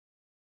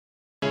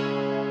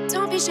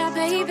shy,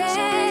 baby.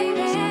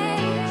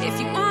 If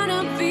you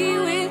wanna be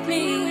with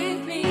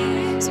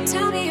me, so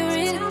tell me you're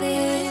into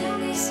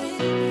this.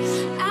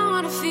 I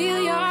wanna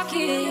feel your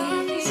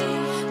kiss.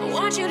 I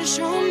want you to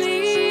show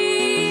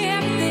me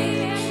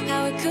everything,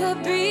 how it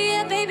could be.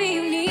 Baby,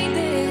 you need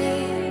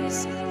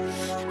this.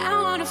 I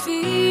wanna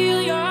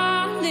feel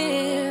your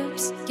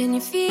lips. Can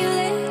you feel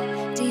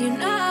it? Do you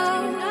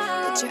know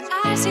that your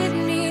eyes hit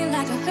me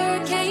like a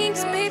hurricane?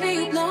 'Cause baby,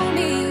 you blow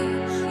me.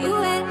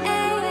 Ooh,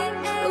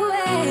 ooh,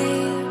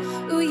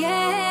 ooh,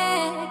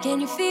 yeah. Can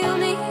you feel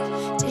me?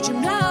 Did you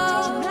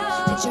know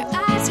that your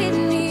eyes hit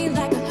me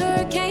like a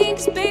hurricane?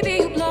 'Cause baby,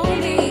 you blow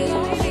me.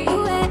 Ooh,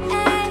 ooh,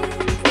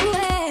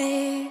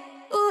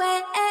 ooh,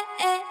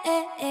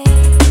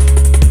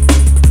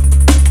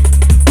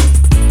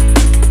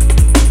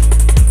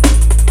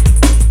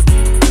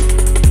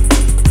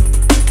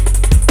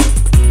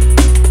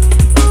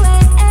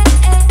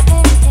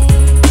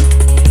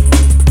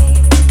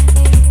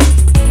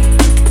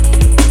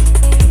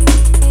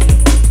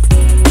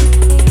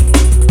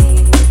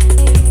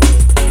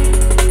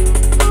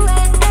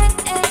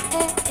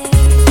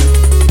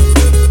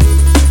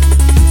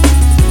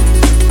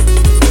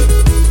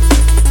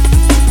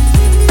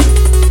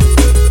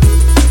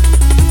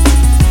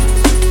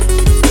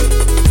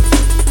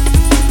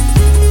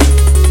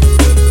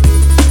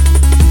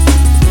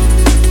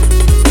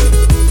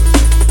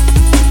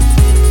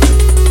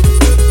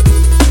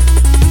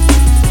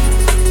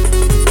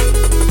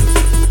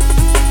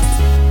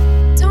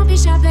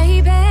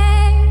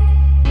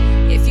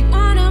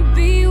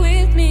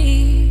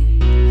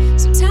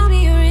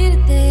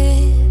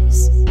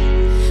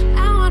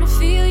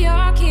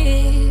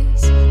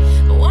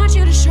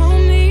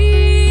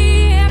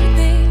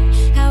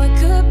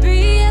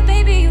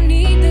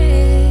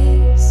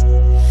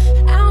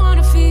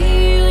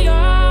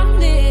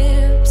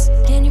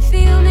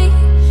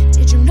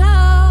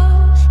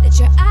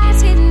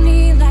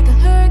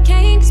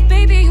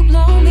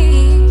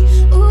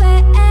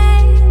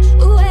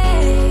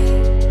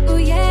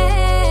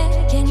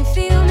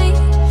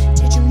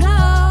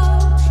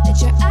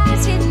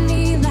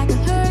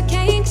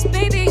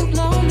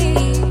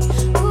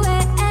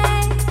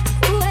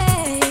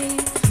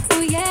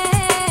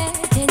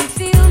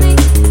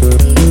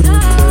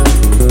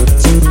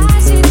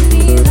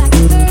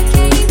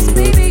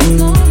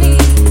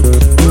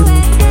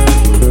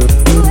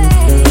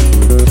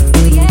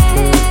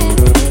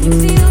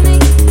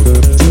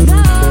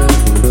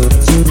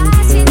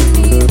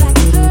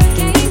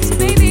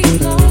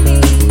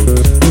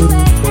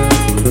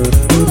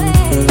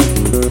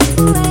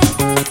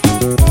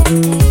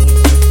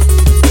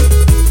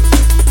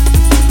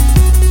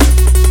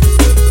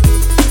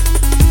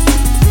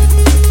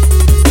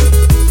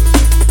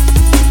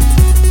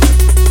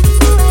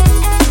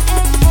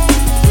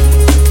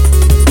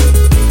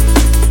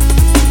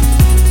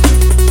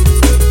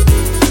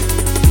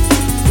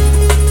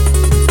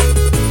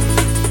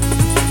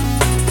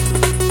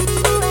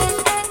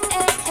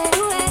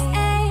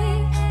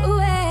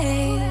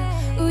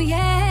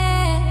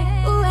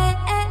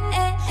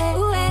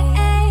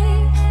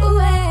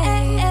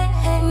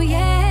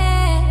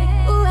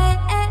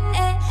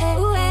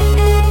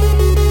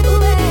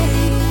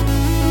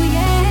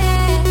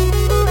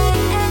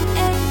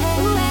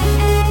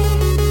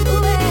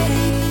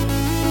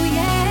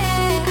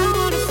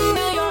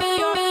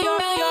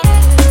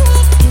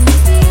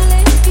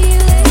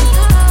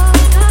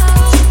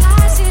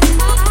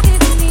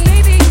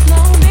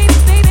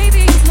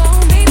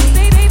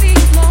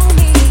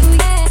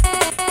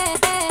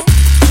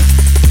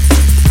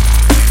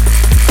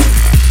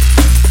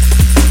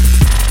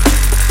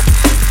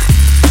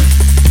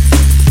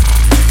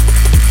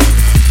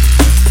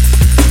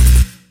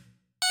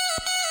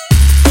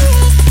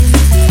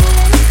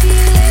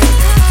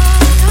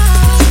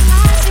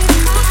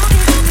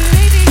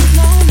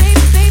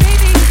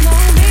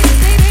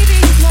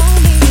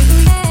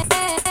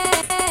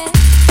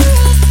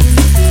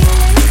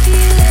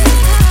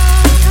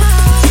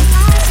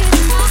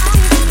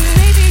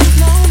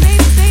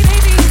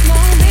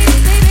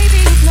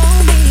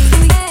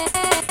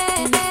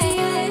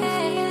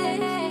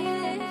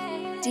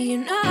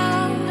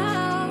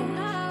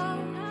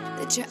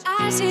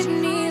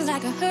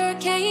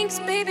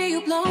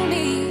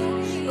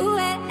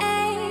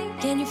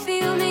 can you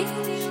feel me?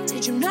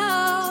 Did you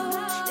know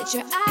that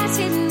your eyes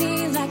hit me